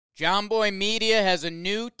John Boy Media has a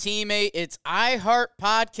new teammate. It's iHeart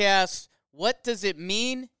Podcasts. What does it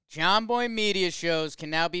mean? John Boy Media shows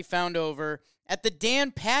can now be found over at the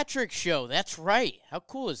Dan Patrick Show. That's right. How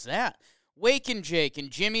cool is that? Wake and Jake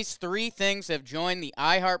and Jimmy's Three Things have joined the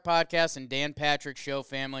iHeart Podcast and Dan Patrick Show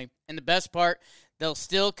family. And the best part, they'll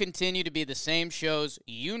still continue to be the same shows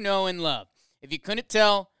you know and love. If you couldn't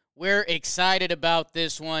tell, we're excited about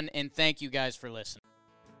this one, and thank you guys for listening.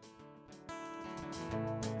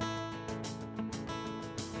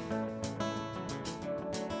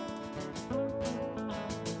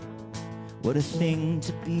 What a thing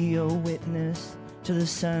to be a witness to the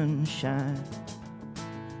sunshine.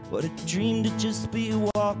 What a dream to just be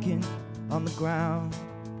walking on the ground.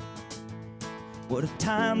 What a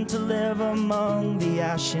time to live among the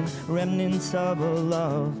ashen remnants of a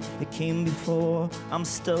love that came before. I'm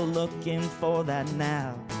still looking for that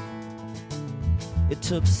now. It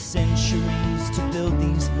took centuries to build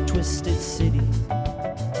these twisted cities,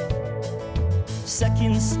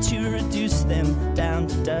 seconds to reduce them down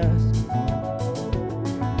to dust.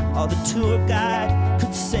 All the tour guide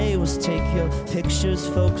could say was take your pictures,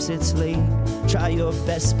 folks, it's late. Try your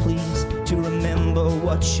best, please, to remember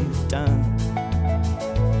what you've done.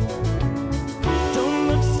 Don't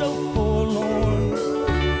look so forlorn,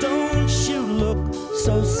 don't you look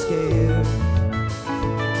so scared.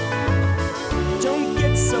 Don't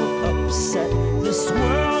get so upset, this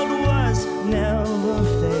world was never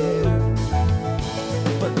fair.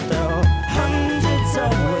 But there are hundreds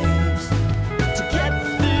of ways to get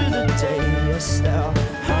through the day. Yes, there are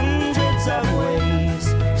hundreds of ways,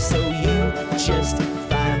 so you just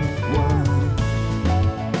find one.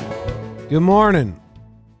 Good morning.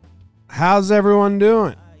 How's everyone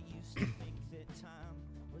doing?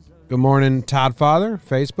 Good morning, Todd Father,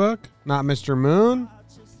 Facebook, Not Mr. Moon,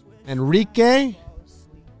 Enrique.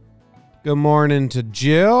 Good morning to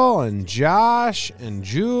Jill and Josh and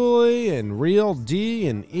Julie and Real D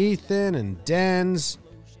and Ethan and Denz,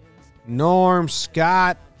 Norm,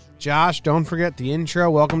 Scott, Josh. Don't forget the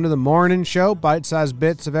intro. Welcome to the morning show. Bite-sized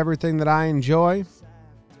bits of everything that I enjoy.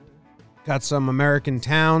 Got some American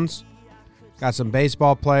towns. Got some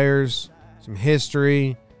baseball players. Some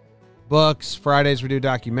history. Books. Fridays we do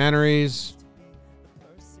documentaries.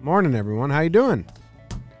 Morning, everyone. How you doing?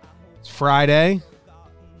 It's Friday.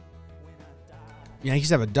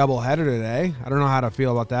 Yankees have a doubleheader today. I don't know how to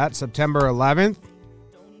feel about that. September 11th,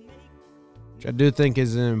 which I do think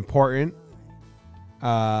is important.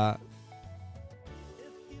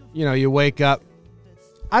 You wake up.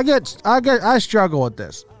 I struggle with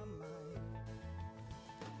this.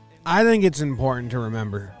 I think it's important to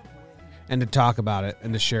remember and to talk about it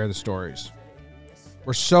and to share the stories.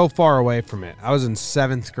 We're so far away from it. I was in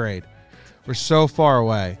 7th grade. We're so far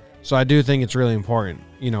away. So I do think it's really important,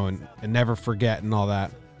 and never forget and all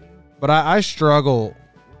that. But I struggle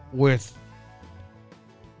with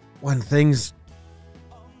when things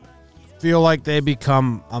feel like they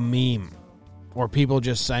become a meme or people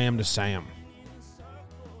just say them to say them.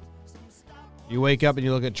 You wake up and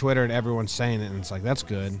you look at Twitter and everyone's saying it and it's like, that's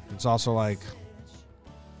good. It's also like,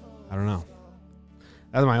 I don't know.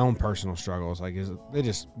 That's my own personal struggles. Like, they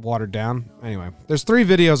just watered down? Anyway, there's 3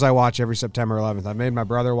 videos I watch every September 11th. I made my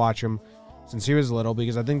brother watch them since he was little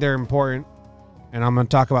because I think they're important, and I'm going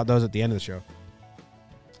to talk about those at the end of the show.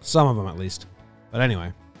 Some of them, at least. But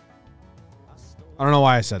anyway, I don't know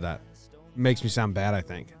why I said that. It makes me sound bad, I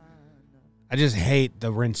think. I just hate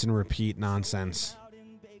the rinse and repeat nonsense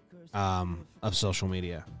of social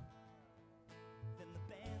media.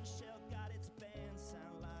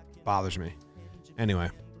 Bothers me. Anyway.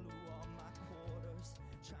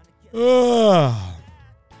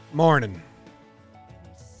 Morning.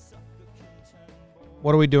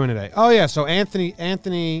 What are we doing today? Oh, yeah, so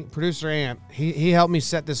Anthony, producer Ant, he helped me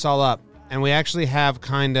set this all up, and we actually have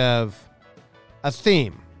kind of a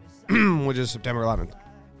theme, which is September 11th.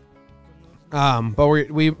 But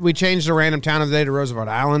we changed the random town of the day to Roosevelt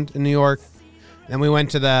Island in New York. Then we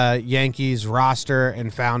went to the Yankees roster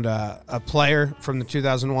and found a player from the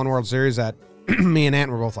 2001 World Series that me and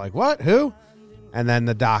Ant were both like, what? Who? And then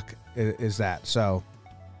the doc is that. So,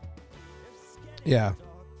 yeah.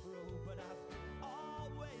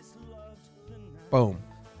 Boom.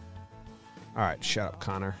 All right, shut up,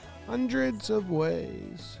 Connor. Hundreds of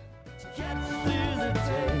ways. Get through the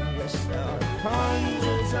day, yes, there are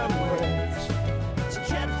hundreds of ways to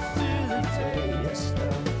get through the day, yes, there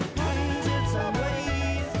are hundreds of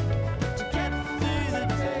ways to get through the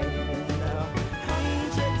day, there are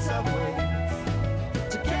hundreds of ways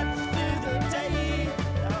to get through the day,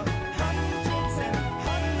 there are hundreds and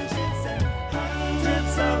hundreds and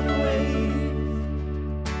hundreds of ways.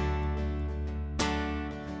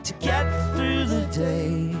 to get through the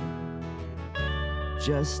day.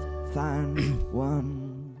 Just find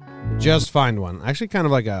one. Just find one. Actually, kind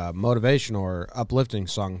of like a motivational or uplifting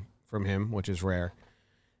song from him, which is rare.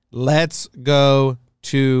 Let's go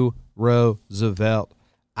to Roosevelt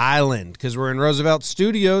Island, because we're in Roosevelt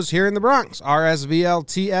Studios here in the Bronx.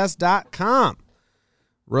 RSVLTS.com.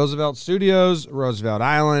 Roosevelt Studios, Roosevelt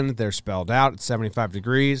Island. They're spelled out. It's 75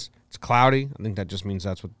 degrees. It's cloudy. I think that just means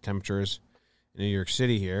that's what the temperature is in New York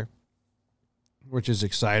City here, which is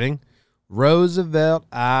exciting. Roosevelt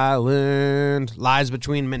Island lies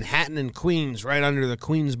between Manhattan and Queens, right under the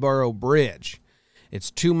Queensboro Bridge. It's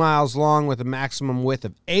 2 miles long with a maximum width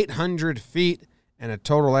of 800 feet and a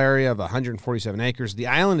total area of 147 acres. The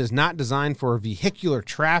island is not designed for vehicular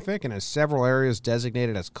traffic and has several areas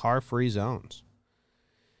designated as car-free zones.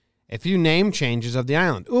 A few name changes of the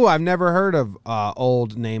island. Ooh, I've never heard of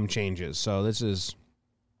old name changes, so this is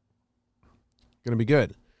going to be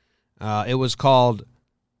good. It was called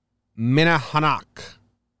Minahanak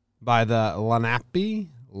by the Lenape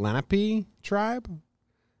tribe.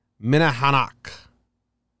 Minahanak.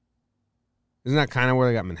 Isn't that kind of where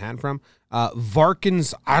they got Manhattan from?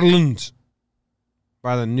 Varkens Island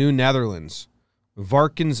by the New Netherlands.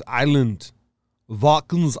 Varkens Island.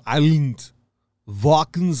 Varkens Island.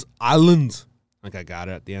 Varkens Island. Like I got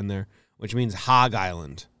it at the end there, which means Hog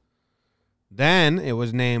Island. Then it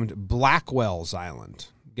was named Blackwell's Island.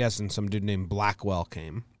 I'm guessing some dude named Blackwell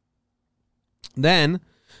came. Then,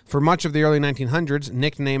 for much of the early 1900s,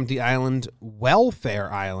 nicknamed the island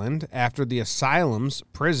Welfare Island after the asylums,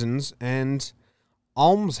 prisons, and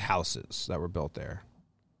almshouses that were built there.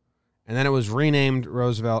 And then it was renamed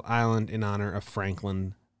Roosevelt Island in honor of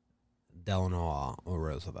Franklin Delano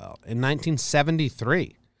Roosevelt in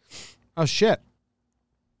 1973. Oh, shit.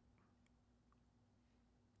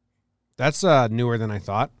 That's newer than I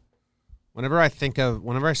thought. Whenever I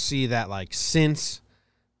see that, like, since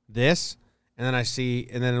this, and then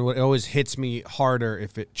it always hits me harder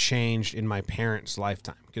if it changed in my parents'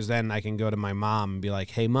 lifetime. Because then I can go to my mom and be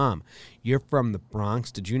like, hey, Mom, you're from the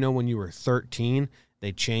Bronx. Did you know when you were 13,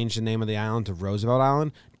 they changed the name of the island to Roosevelt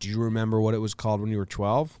Island? Do you remember what it was called when you were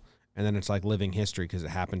 12? And then it's like living history because it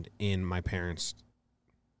happened in my parents'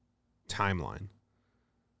 timeline.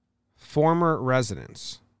 Former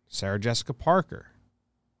residents. Sarah Jessica Parker.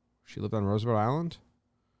 She lived on Roosevelt Island.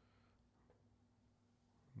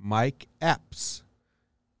 Mike Epps.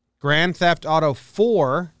 Grand Theft Auto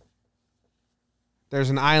 4. There's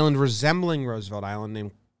an island resembling Roosevelt Island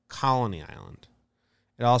named Colony Island.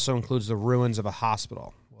 It also includes the ruins of a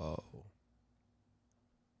hospital. Whoa.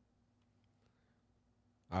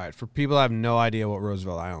 All right, for people that have no idea what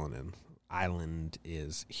Roosevelt Island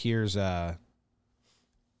is, here's a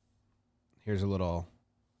little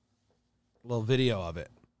video of it.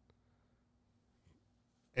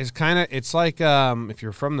 It's like if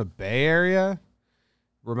you're from the Bay Area,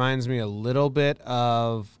 reminds me a little bit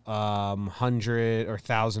of 100 or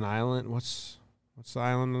 1000 Island. What's the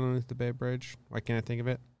island underneath the Bay Bridge? Why can't I think of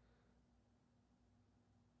it?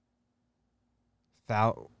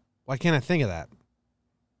 Why can't I think of that?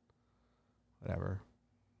 Whatever.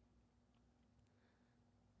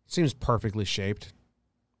 Seems perfectly shaped.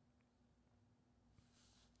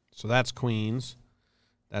 So that's Queens.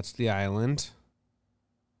 That's the island.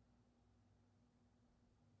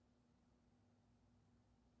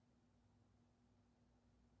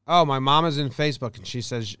 Oh, my mom is in Facebook, and she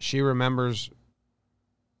says she remembers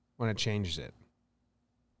when it changed it.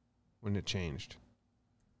 When it changed.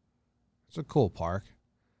 It's a cool park.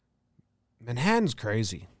 Manhattan's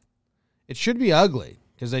crazy. It should be ugly,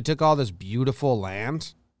 because they took all this beautiful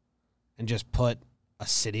land and just put a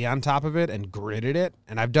city on top of it and gridded it.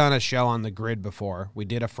 And I've done a show on the grid before. We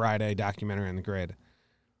did a Friday documentary on the grid.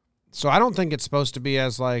 So I don't think it's supposed to be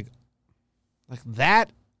as like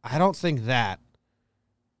that. I don't think that.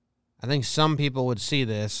 I think some people would see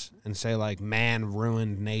this and say, like, man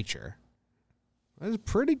ruined nature. It's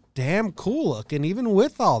pretty damn cool looking, even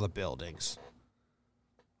with all the buildings.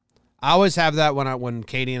 I always have that when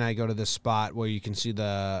Katie and I go to this spot where you can see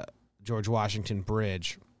the George Washington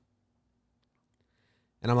Bridge.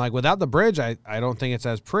 And I'm like, without the bridge, I don't think it's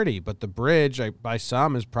as pretty. But the bridge, by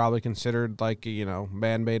some, is probably considered like,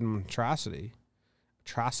 man-made atrocity.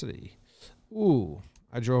 Ooh,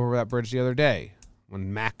 I drove over that bridge the other day.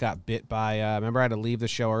 When Mac got bit by, remember I had to leave the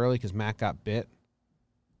show early because Mac got bit?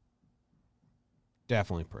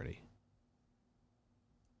 Definitely pretty.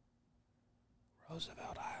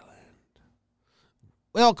 Roosevelt Island.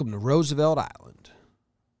 Welcome to Roosevelt Island.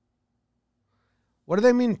 What do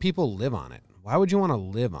they mean people live on it? Why would you want to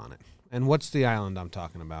live on it? And what's the island I'm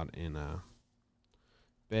talking about in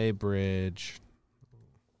Bay Bridge?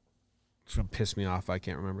 It's going to piss me off. I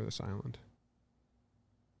can't remember this island.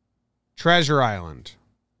 Treasure Island.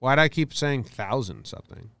 Why'd I keep saying 1,000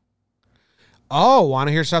 something? Oh, want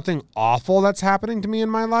to hear something awful that's happening to me in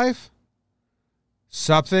my life?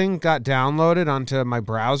 Something got downloaded onto my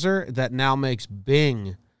browser that now makes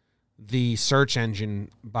Bing the search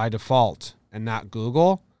engine by default and not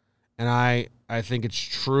Google. And I think it's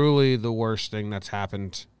truly the worst thing that's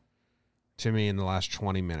happened to me in the last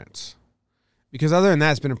 20 minutes. Because other than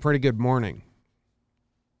that, it's been a pretty good morning.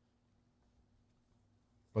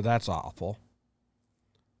 But that's awful.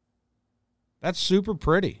 That's super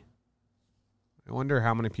pretty. I wonder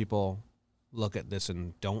how many people look at this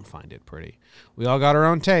and don't find it pretty. We all got our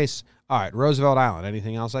own tastes. All right, Roosevelt Island.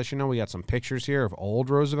 Anything else I should know? We got some pictures here of old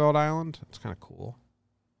Roosevelt Island. It's kind of cool.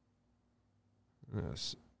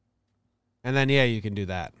 Yes. And then, yeah, you can do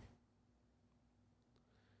that.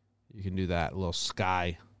 You can do that little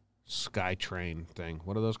sky train thing.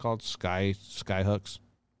 What are those called? Sky hooks?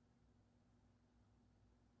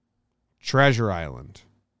 Treasure Island.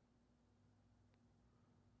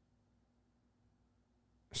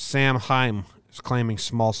 Sam Heim is claiming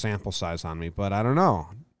small sample size on me, but I don't know.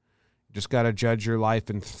 You just got to judge your life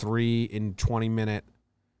in 20-minute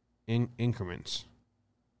increments.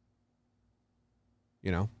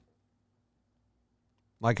 You know?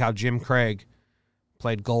 Like how Jim Craig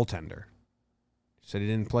played goaltender. He said he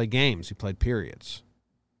didn't play games. He played periods.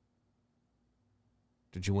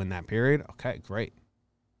 Did you win that period? Okay, great.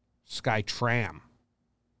 Sky Tram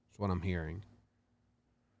is what I'm hearing.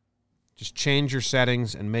 Just change your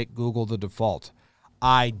settings and make Google the default.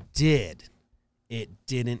 I did. It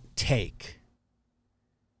didn't take.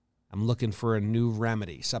 I'm looking for a new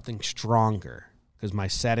remedy, something stronger, because my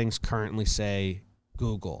settings currently say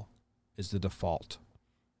Google is the default.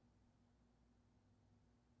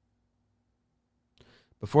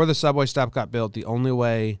 Before the subway stop got built, the only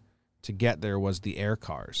way to get there was the air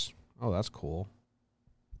cars. Oh, that's cool.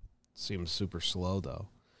 Seems super slow, though.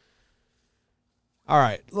 All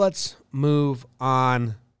right, let's move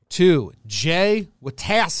on to Jay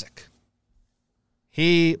Wojtaszek.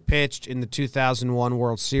 He pitched in the 2001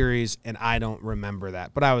 World Series, and I don't remember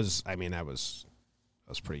that. But I was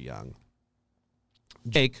pretty young.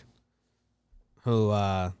 Jake,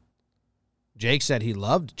 Jake said he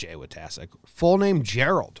loved Jay Wojtaszek. Full name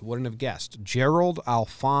Gerald, wouldn't have guessed. Gerald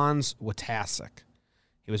Alphonse Wojtaszek.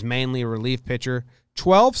 He was mainly a relief pitcher.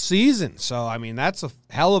 12 seasons. So, I mean, that's a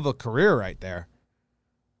hell of a career right there.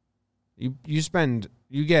 You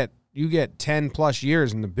get 10 plus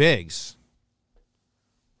years in the bigs.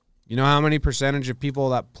 You know how many percentage of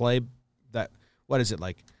people that play that, what is it,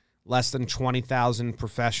 like less than 20,000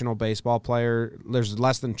 professional baseball players? There's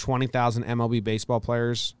less than 20,000 MLB baseball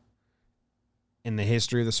players in the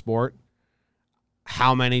history of the sport.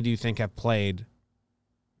 How many do you think have played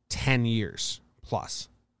 10 years plus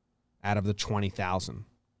out of the 20,000?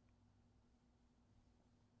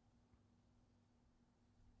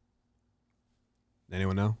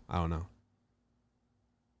 Anyone know? I don't know.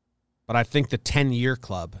 But I think the 10-year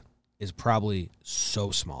club is probably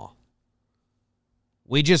so small.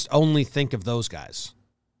 We just only think of those guys.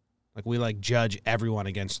 Like, we judge everyone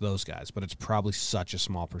against those guys, but it's probably such a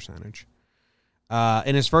small percentage.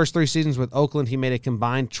 In his first 3 seasons with Oakland, he made a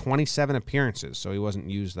combined 27 appearances, so he wasn't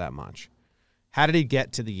used that much. How did he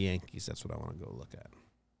get to the Yankees? That's what I want to go look at.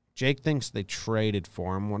 Jake thinks they traded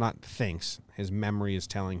for him. Well, not thinks. His memory is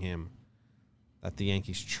telling him that the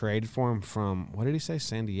Yankees traded for him from, what did he say,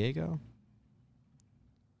 San Diego?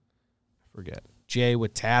 I forget. Jay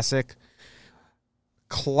Wojtaszek.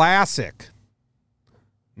 Classic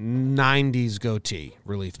 90s goatee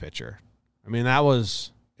relief pitcher. I mean,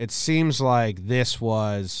 it seems like this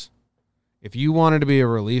was, if you wanted to be a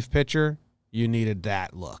relief pitcher, you needed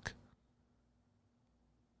that look.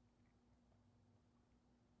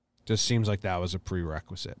 Just seems like that was a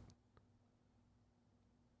prerequisite.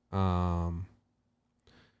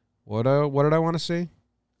 What did I want to see?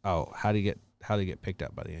 Oh, how do you get picked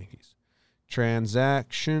up by the Yankees?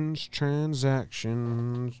 Transactions.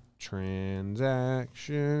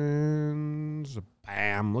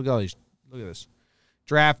 Bam! Look at this.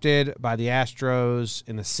 Drafted by the Astros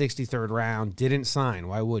in the 63rd round. Didn't sign.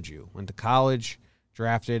 Why would you? Went to college.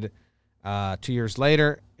 Drafted 2 years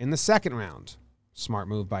later in the 2nd round. Smart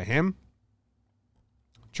move by him.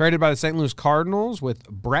 Traded by the St. Louis Cardinals with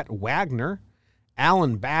Brett Wagner,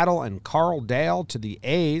 Alan Battle, and Carl Dale to the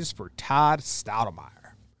A's for Todd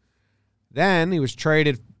Stoudemire. Then he was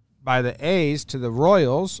traded by the A's to the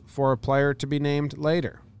Royals for a player to be named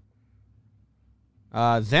later.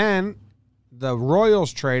 Then the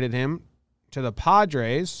Royals traded him to the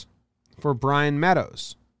Padres for Brian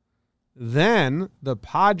Meadows. Then the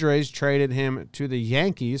Padres traded him to the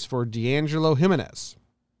Yankees for D'Angelo Jimenez.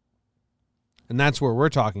 And that's where we're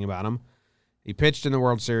talking about him. He pitched in the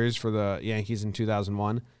World Series for the Yankees in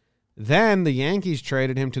 2001. Then the Yankees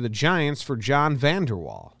traded him to the Giants for John Vander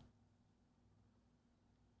Wal.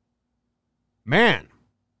 Man,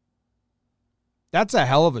 that's a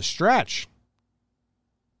hell of a stretch.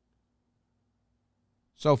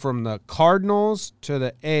 So from the Cardinals to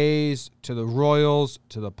the A's to the Royals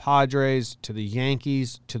to the Padres to the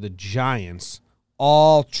Yankees to the Giants,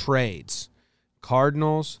 all trades.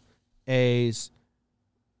 Cardinals, A's,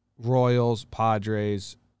 Royals,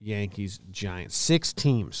 Padres, Yankees, Giants. 6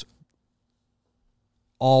 teams.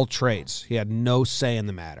 All trades. He had no say in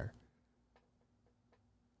the matter.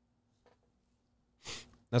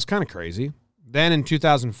 That's kind of crazy. Then in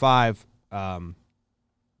 2005,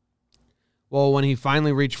 when he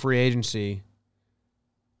finally reached free agency,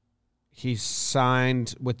 he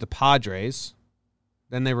signed with the Padres.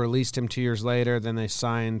 Then they released him 2 years later. Then they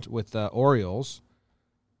signed with the Orioles.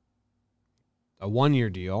 A 1-year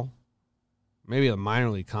deal. Maybe a minor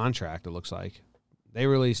league contract, it looks like. They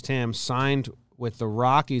released him, signed with the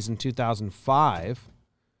Rockies in 2005.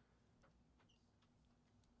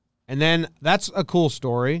 And then that's a cool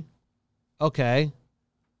story. Okay.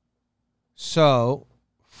 So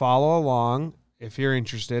follow along if you're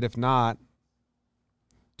interested. If not,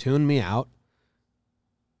 tune me out.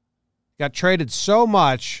 Got traded so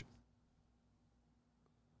much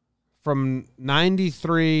from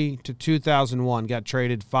 93 to 2001, got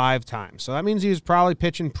traded 5 times. So that means he was probably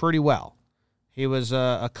pitching pretty well. He was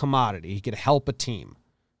a commodity. He could help a team.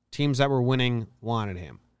 Teams that were winning wanted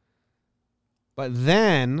him. But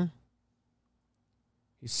then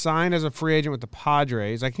he signed as a free agent with the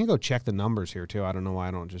Padres. I can go check the numbers here, too. I don't know why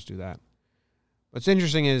I don't just do that. What's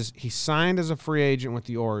interesting is he signed as a free agent with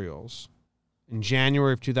the Orioles in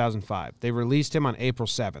January of 2005. They released him on April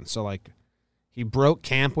 7th. So, he broke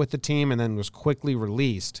camp with the team and then was quickly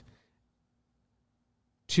released.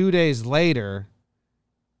 2 days later,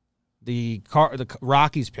 the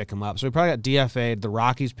Rockies pick him up. So he probably got DFA'd. The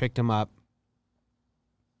Rockies picked him up.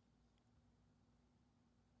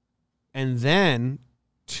 And then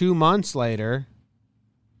 2 months later,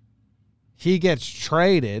 he gets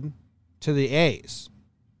traded to the A's.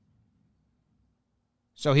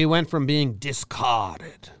 So he went from being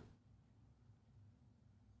discarded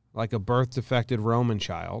like a birth-defected Roman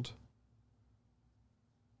child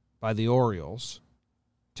by the Orioles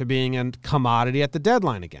to being a commodity at the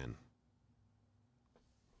deadline again.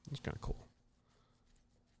 It's kind of cool.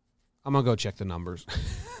 I'm going to go check the numbers.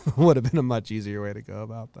 Would have been a much easier way to go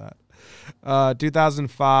about that.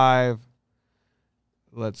 2005,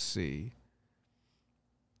 let's see.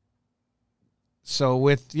 So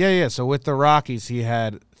with the Rockies, he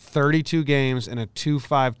had 32 games and a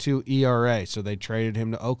 2.52 ERA. So they traded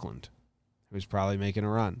him to Oakland. He was probably making a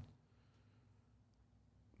run.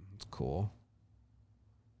 That's cool.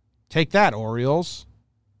 Take that, Orioles.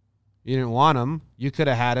 You didn't want him. You could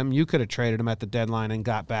have had him. You could have traded him at the deadline and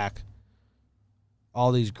got back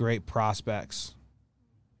all these great prospects.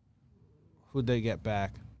 Who'd they get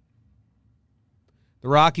back? The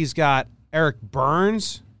Rockies got Eric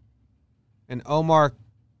Burns and Omar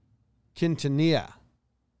Quintanilla.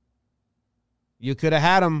 You could have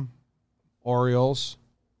had him, Orioles.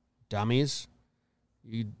 Dummies.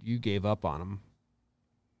 You gave up on him.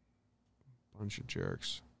 Bunch of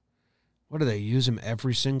jerks. What do they use him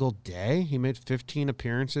every single day? He made 15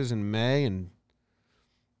 appearances in May and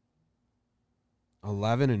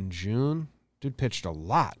 11 in June. Dude pitched a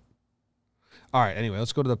lot. All right, anyway,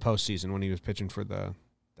 let's go to the postseason when he was pitching for the...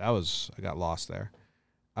 I got lost there.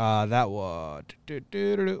 All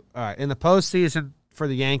right, in the postseason for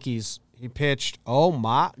the Yankees, he pitched, oh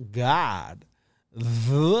my God,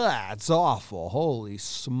 that's awful. Holy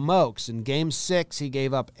smokes. In Game 6, he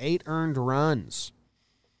gave up 8 earned runs.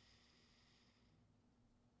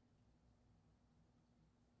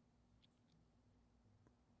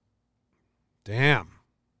 Damn.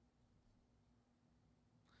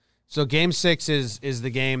 So Game 6 is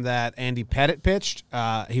the game that Andy Pettitte pitched.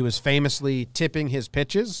 He was famously tipping his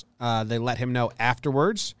pitches. They let him know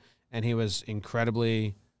afterwards, and he was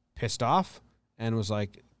incredibly pissed off and was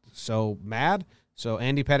so mad. So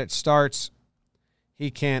Andy Pettitte starts.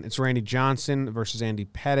 It's Randy Johnson versus Andy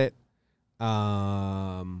Pettitte.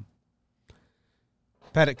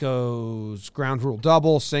 Pettitte goes ground rule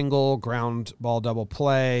double, single, ground ball double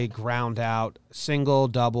play, ground out, single,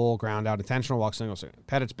 double, ground out, intentional walk, single.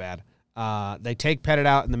 Pettitte's bad. They take Pettitte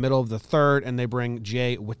out in the middle of the third, and they bring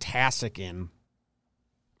Jay Witasick in.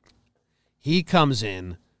 He comes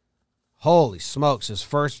in. Holy smokes, his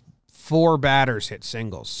first 4 batters hit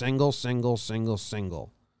singles. Single, single, single,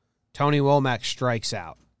 single. Tony Womack strikes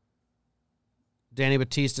out. Danny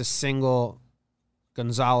Batista single.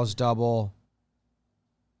 Gonzalez double.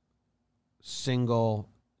 Single,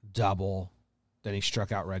 double. Then he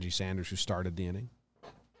struck out Reggie Sanders, who started the inning.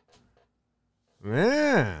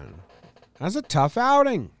 Man, that's a tough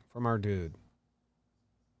outing from our dude.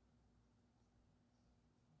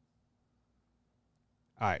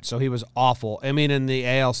 All right, so he was awful. I mean, in the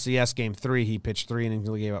ALCS Game 3, he pitched 3 innings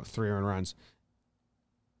and he gave up 3 earned runs.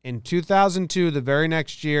 In 2002, the very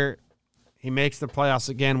next year, he makes the playoffs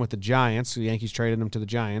again with the Giants. The Yankees traded him to the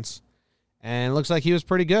Giants. And it looks like he was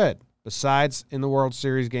pretty good. Besides, in the World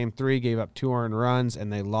Series Game 3, gave up 2 earned runs,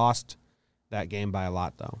 and they lost that game by a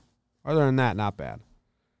lot, though. Other than that, not bad.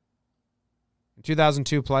 In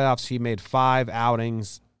 2002 playoffs, he made 5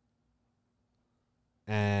 outings.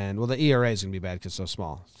 And, well, the ERA is going to be bad because it's so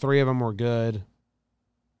small. 3 of them were good.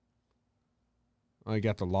 Oh, he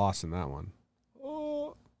got the loss in that one.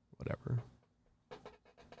 Oh, whatever.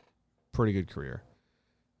 Pretty good career.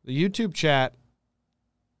 The YouTube chat,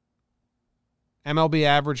 MLB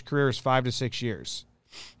average career is 5 to 6 years.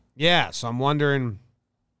 Yeah, so I'm wondering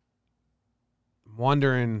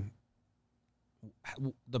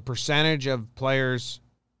the percentage of players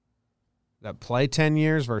that play 10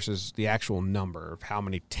 years versus the actual number of how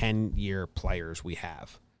many 10-year players we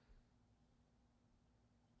have.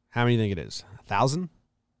 How many do you think it is? 1,000?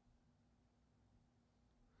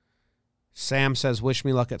 Sam says, wish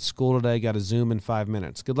me luck at school today. Got to Zoom in 5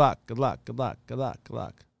 minutes. Good luck, good luck, good luck, good luck, good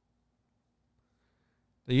luck.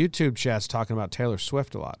 The YouTube chat's talking about Taylor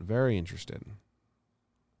Swift a lot. Very interested.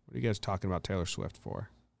 What are you guys talking about Taylor Swift for?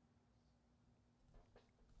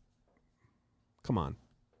 Come on.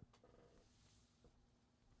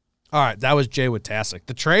 All right, that was Jay Witasic.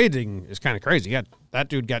 The trading is kind of crazy. That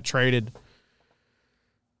dude got traded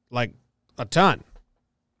like a ton.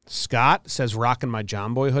 Scott says, rocking my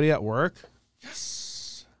John Boy hoodie at work.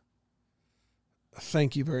 Yes.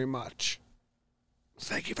 Thank you very much.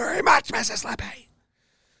 Thank you very much, Mrs. Lepe.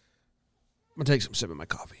 I'm going to take some sip of my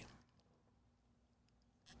coffee.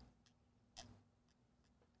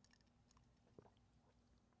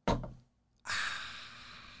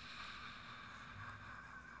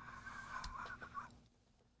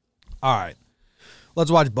 All right. Let's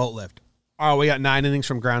watch Boat Lift. Oh, we got 9 innings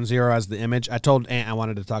from Ground Zero as the image. I told Ant I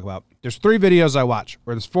wanted to talk about. There's 3 videos I watch,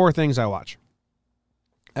 or there's 4 things I watch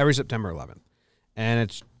every September 11th. And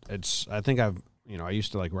it's I think I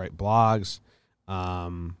used to like write blogs. I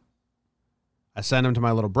send them to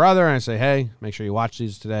my little brother and I say, hey, make sure you watch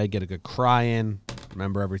these today. Get a good cry in.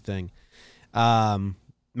 Remember everything. Man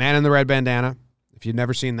in the Red Bandana. If you've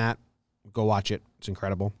never seen that, go watch it. It's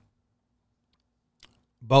incredible.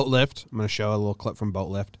 Boat Lift. I'm going to show a little clip from Boat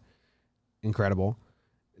Lift. Incredible.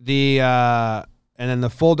 And then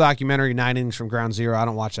the full documentary, 9 Innings from Ground Zero. I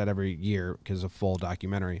don't watch that every year because it's a full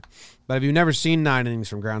documentary. But if you've never seen 9 Innings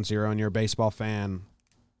from Ground Zero and you're a baseball fan,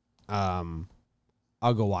 I'll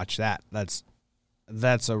go watch that. That's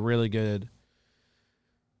a really good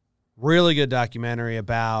documentary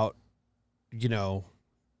about, the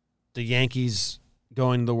Yankees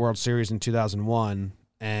going to the World Series in 2001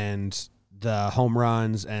 and the home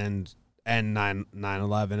runs and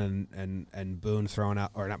 9/11 and Boone throwing out,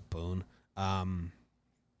 or not Boone,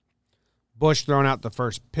 Bush throwing out the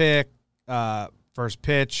first pitch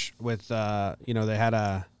with they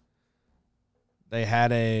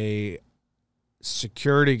had a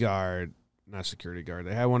security guard, not security guard.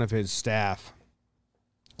 They had one of his staff,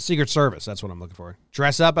 Secret Service. That's what I'm looking for.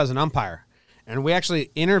 Dress up as an umpire. And we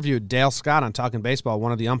actually interviewed Dale Scott on Talking Baseball,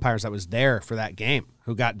 one of the umpires that was there for that game,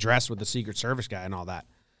 who got dressed with the Secret Service guy and all that.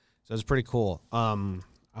 So it was pretty cool. I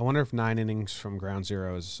wonder if 9 Innings from Ground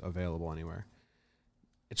Zero is available anywhere.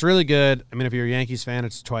 It's really good. I mean, if you're a Yankees fan,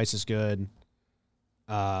 it's twice as good.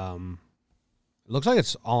 It looks like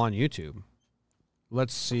it's all on YouTube.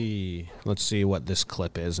 Let's see what this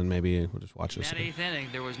clip is, and maybe we'll just watch this. In that 8th inning,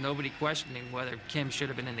 there was nobody questioning whether Kim should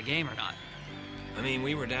have been in the game or not. I mean,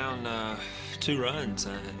 we were down 2 runs,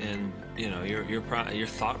 and your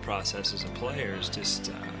thought process as a player is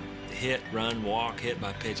just hit, run, walk, hit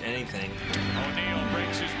by pitch, anything. O'Neill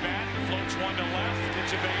breaks his bat, floats one to left,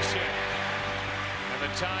 it's a base hit, and the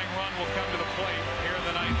tying run will come to the plate here in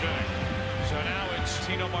the 9th inning. So now it's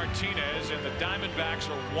Tino Martinez, and the Diamondbacks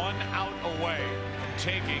are 1 out away from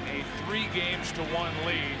taking a 3-1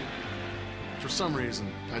 lead. For some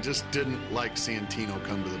reason, I just didn't like seeing Tino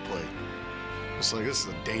come to the plate. It's like, this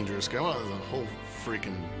is a dangerous guy. Well, the whole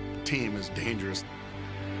freaking team is dangerous.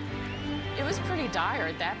 It was pretty dire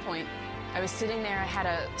at that point. I was sitting there, I had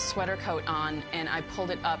a sweater coat on, and I pulled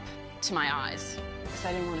it up to my eyes. because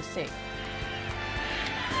I didn't want to see.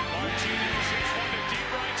 Martinez hits one to deep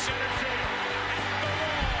right center field.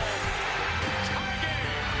 Tie game.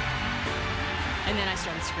 And then I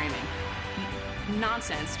started screaming.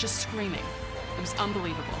 Nonsense, just screaming. It was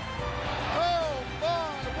unbelievable. Oh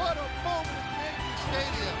my, what a moment at Yankee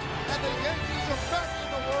Stadium. And the Yankees are back in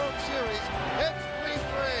the World Series. It's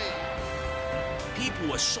 3-3. People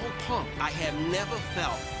were so pumped. I have never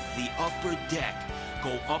felt the upper deck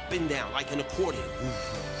go up and down like an accordion.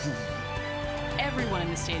 Everyone in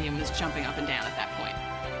the stadium was jumping up and down at that point.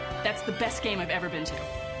 That's the best game I've ever been to.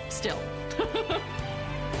 Still.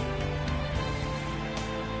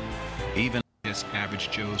 Even just average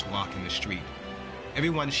Joes walking the street,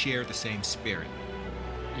 everyone shared the same spirit.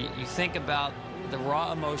 You think about the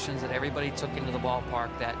raw emotions that everybody took into the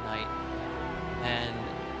ballpark that night, and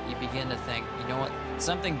you begin to think, you know what,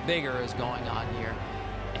 something bigger is going on here,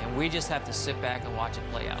 and we just have to sit back and watch it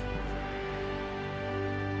play out.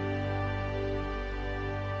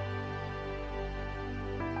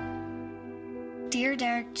 Dear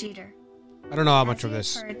Derek Jeter, I don't know how much of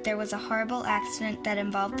this. Heard, there was a horrible accident that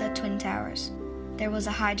involved the Twin Towers. There was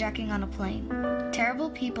a hijacking on a plane. Terrible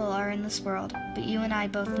people are in this world, but you and I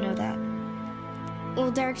both know that.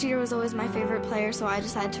 Well, Derek Jeter was always my favorite player, so I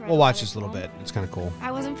decided to write. We'll watch this a little bit. It's kind of cool.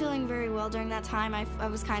 I wasn't feeling very well during that time. I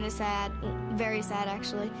was kind of sad, very sad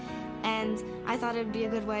actually, and I thought it'd be a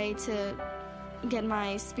good way to get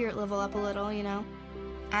my spirit level up a little, you know.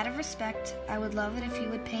 Out of respect, I would love it if you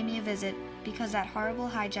would pay me a visit, because that horrible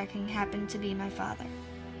hijacking happened to be my father.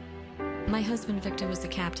 My husband Victor was the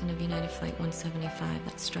captain of United Flight 175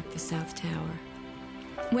 that struck the South Tower.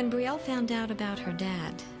 When Brielle found out about her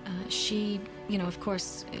dad, she, of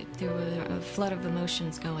course, there were a flood of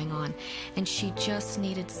emotions going on, and she just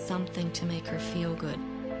needed something to make her feel good.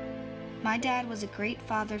 My dad was a great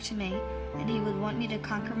father to me, and he would want me to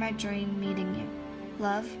conquer my dream meeting you.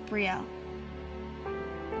 Love, Brielle.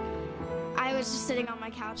 I was just sitting on my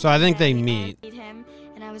couch. So I think they meet. Him,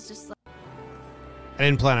 and I was just like, I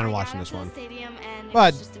didn't plan on watching this one.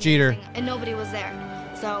 But Jeter. And nobody was there.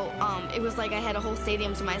 So it was like I had a whole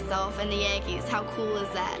stadium to myself and the Yankees. How cool is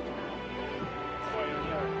that?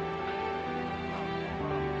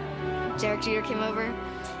 Derek Jeter came over,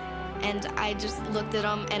 and I just looked at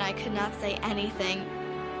him, and I could not say anything.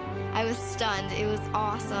 I was stunned. It was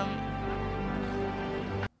awesome.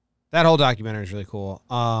 That whole documentary is really cool.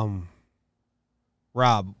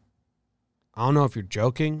 Rob, I don't know if you're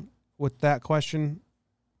joking with that question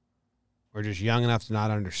or just young enough to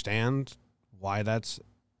not understand why that's...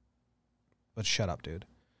 But shut up, dude.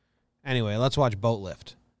 Anyway, let's watch Boat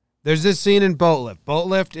Lift. There's this scene in Boat Lift. Boat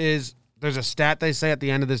Lift is... There's a stat they say at the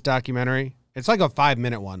end of this documentary. It's like a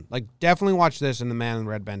 5-minute one. Like, definitely watch this and The Man in the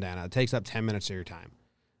Red Bandana. It takes up 10 minutes of your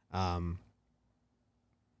time.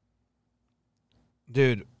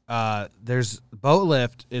 Dude... there's Boat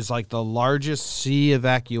Lift is like the largest sea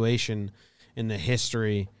evacuation in the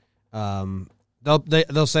history.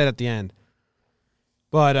 They'll say it at the end,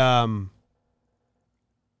 but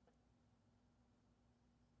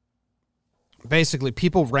basically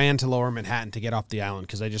people ran to Lower Manhattan to get off the island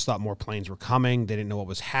because they just thought more planes were coming. They didn't know what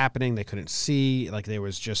was happening. They couldn't see. Like, there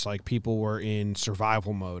was just like people were in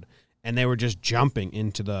survival mode and they were just jumping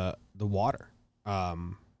into the water.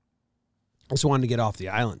 Just wanted to get off the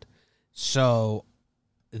island. So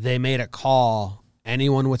they made a call,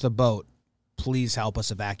 anyone with a boat, please help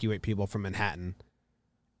us evacuate people from Manhattan.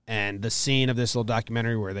 And the scene of this little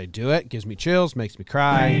documentary where they do it gives me chills, makes me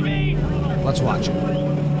cry. Let's watch it.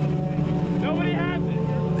 Nobody has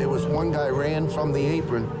it. There was one guy ran from the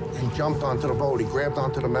apron and jumped onto the boat. He grabbed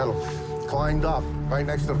onto the metal, climbed up right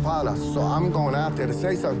next to the pilot. So I'm going out there to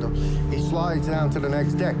say something. He slides down to the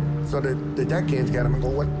next deck. So the deckhands get him and go,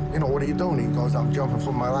 what are you doing? He goes, I'm jumping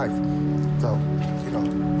for my life. So, you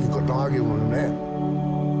couldn't argue with him there.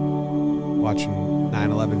 Watching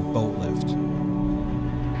 9/11 Boat Lift.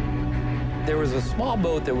 There was a small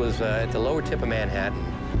boat that was at the lower tip of Manhattan.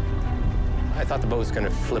 I thought the boat was going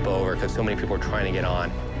to flip over because so many people were trying to get on.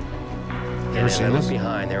 And I looked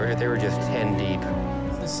behind, they were just 10 deep.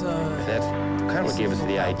 That's kind of what gave us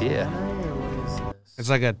the idea. It's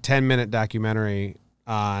like a 10-minute documentary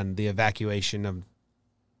on the evacuation of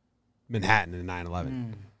Manhattan in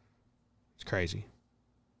 9/11. It's crazy.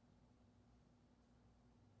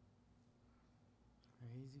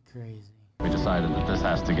 Crazy. We decided that this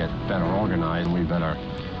has to get better organized, and we better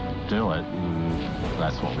do it, and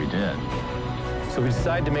that's what we did. So we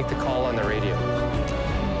decided to make the call on the radio.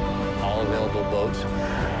 All available boats.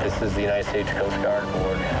 This is the United States Coast Guard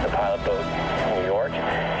aboard the pilot boat in New York.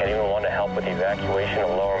 Anyone want to help with the evacuation of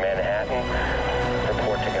Lower Manhattan?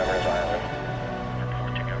 Report to Governor's Island.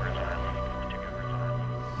 Report to Governor's Island.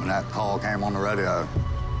 when that call came on the radio,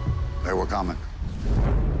 they were coming.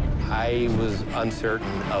 I was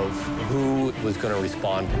uncertain of who was going to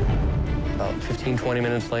respond. About 15, 20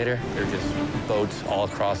 minutes later, there are just boats all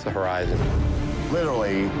across the horizon.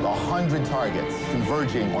 Literally 100 targets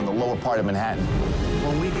converging on the lower part of Manhattan.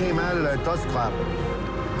 When we came out of that dust cloud,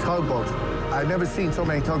 tugboats, I've never seen so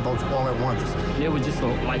many tugboats all at once. There was just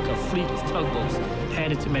like a fleet of tugboats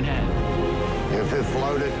headed to Manhattan. If it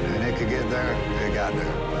floated and it could get there, it got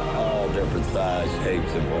there. All different size,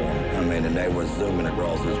 shapes, and forms. I mean, and they were zooming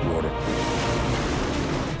across this water.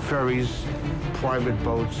 Ferries, private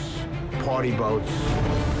boats, party boats.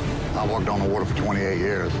 I worked on the water for 28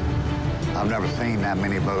 years. I've never seen that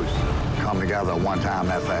many boats come together at one time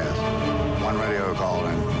that fast. One radio call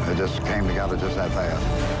and it just came together just that fast.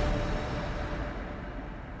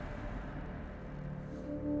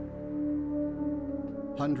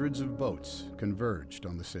 Hundreds of boats converged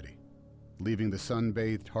on the city, leaving the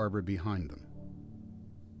sun-bathed harbor behind them.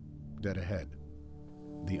 Dead ahead,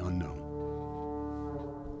 the unknown.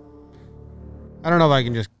 I don't know if I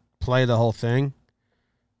can just play the whole thing,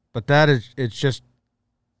 but it's just.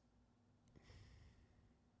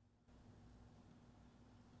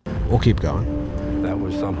 We'll keep going. That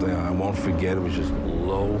was something I won't forget. It was just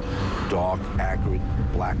low, dark, acrid,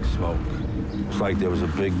 black smoke. It's like there was a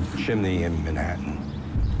big chimney in Manhattan.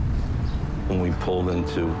 When we pulled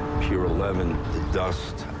into Pier 11, the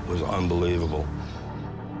dust was unbelievable.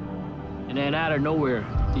 And then out of nowhere,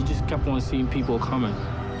 you just kept on seeing people coming.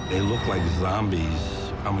 They looked like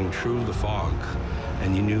zombies coming through the fog,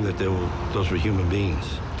 and you knew that those were human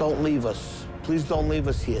beings. Don't leave us. Please don't leave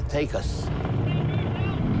us here. Take us.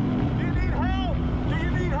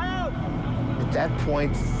 At that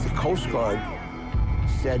point, the Coast Guard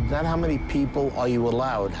said, not how many people are you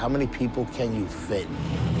allowed, how many people can you fit?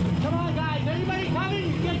 Come on, guys, anybody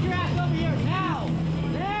coming? Get your ass over here, now!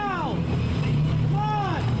 Now! Come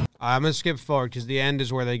on! I'm going to skip forward because the end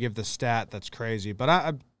is where they give the stat that's crazy.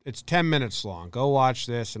 But it's 10 minutes long. Go watch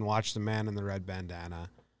this and watch the man in the red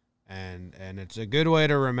bandana. And it's a good way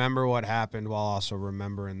to remember what happened while also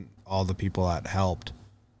remembering all the people that helped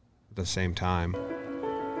at the same time.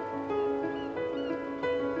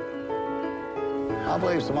 I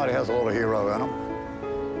believe somebody has a little hero in them.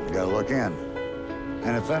 You gotta look in.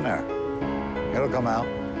 And it's in there. It'll come out.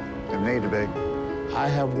 It need to be. I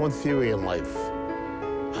have one theory in life.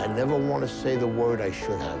 I never want to say the word I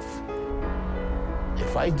should have.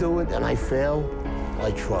 If I do it and I fail,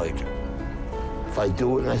 I tried. If I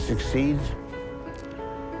do it and I succeed,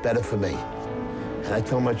 better for me. And I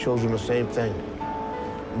tell my children the same thing.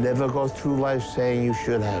 Never go through life saying you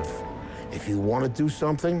should have. If you want to do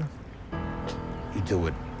something, you do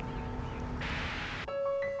it.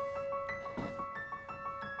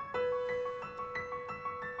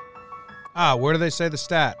 Where do they say the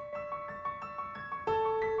stat?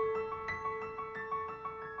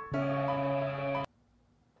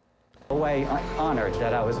 Way honored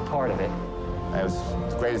that I was a part of it. That was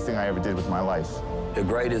the greatest thing I ever did with my life. The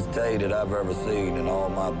greatest day that I've ever seen in all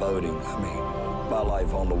my boating. I mean, my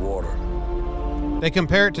life on the water. They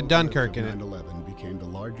compare it to Dunkirk in it. 9/11 became the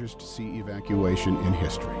largest sea evacuation in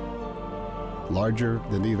history. Larger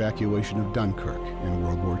than the evacuation of Dunkirk in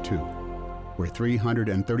World War II, where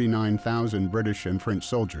 339,000 British and French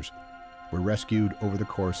soldiers were rescued over the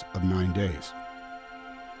course of 9 days.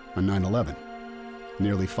 On 9/11,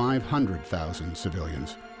 nearly 500,000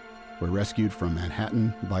 civilians were rescued from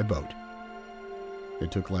Manhattan by boat.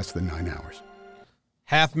 It took less than 9 hours.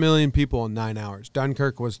 500,000 people in 9 hours.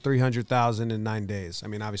 Dunkirk was 300,000 in 9 days. I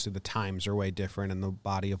mean, obviously the times are way different and the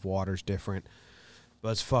body of water's different, but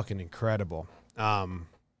it's fucking incredible.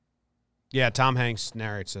 Yeah, Tom Hanks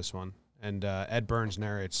narrates this one, and Ed Burns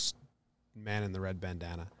narrates Man in the Red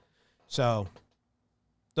Bandana. So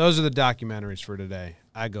those are the documentaries for today.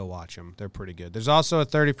 I go watch them. They're pretty good. There's also a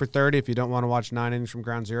 30 for 30 if you don't want to watch 9 Innings from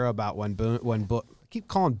Ground Zero about when I keep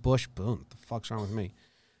calling Bush Boone. What the fuck's wrong with me?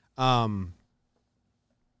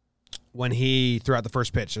 When he threw out the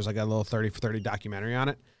first pitch, there's like a little 30 for 30 documentary on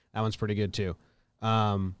it. That one's pretty good too.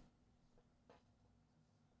 So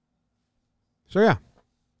yeah.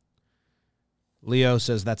 Leo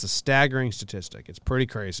says that's a staggering statistic. It's pretty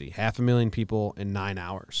crazy. 500,000 people in 9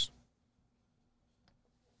 hours.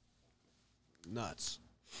 Nuts.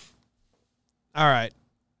 All right.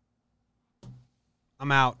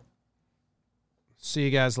 I'm out. See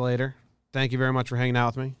you guys later. Thank you very much for hanging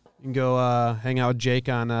out with me. You can go hang out with Jake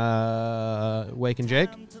on Wake and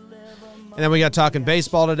Jake. And then we got Talking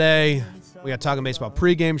Baseball today. We got Talking Baseball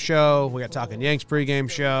pregame show. We got Talking Yanks pregame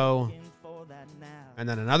show. And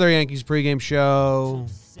then another Yankees pregame show.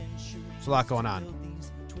 There's a lot going on.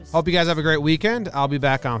 Hope you guys have a great weekend. I'll be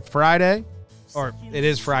back on Friday. Or it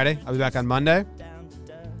is Friday. I'll be back on Monday.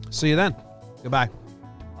 See you then. Goodbye.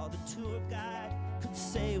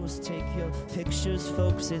 Say was take your pictures,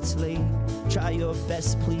 folks, it's late. Try your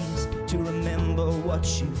best, please, to remember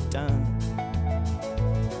what you've done.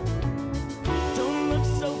 Don't look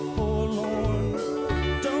so forlorn.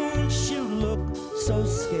 Don't you look so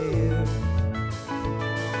scared.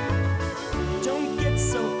 Don't get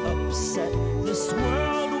so upset. This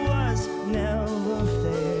world was never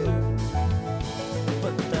fair.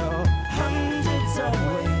 But there are hundreds of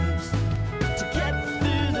ways to get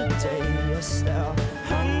through the day. Yes, there are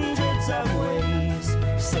hundreds of ways,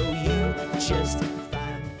 so you just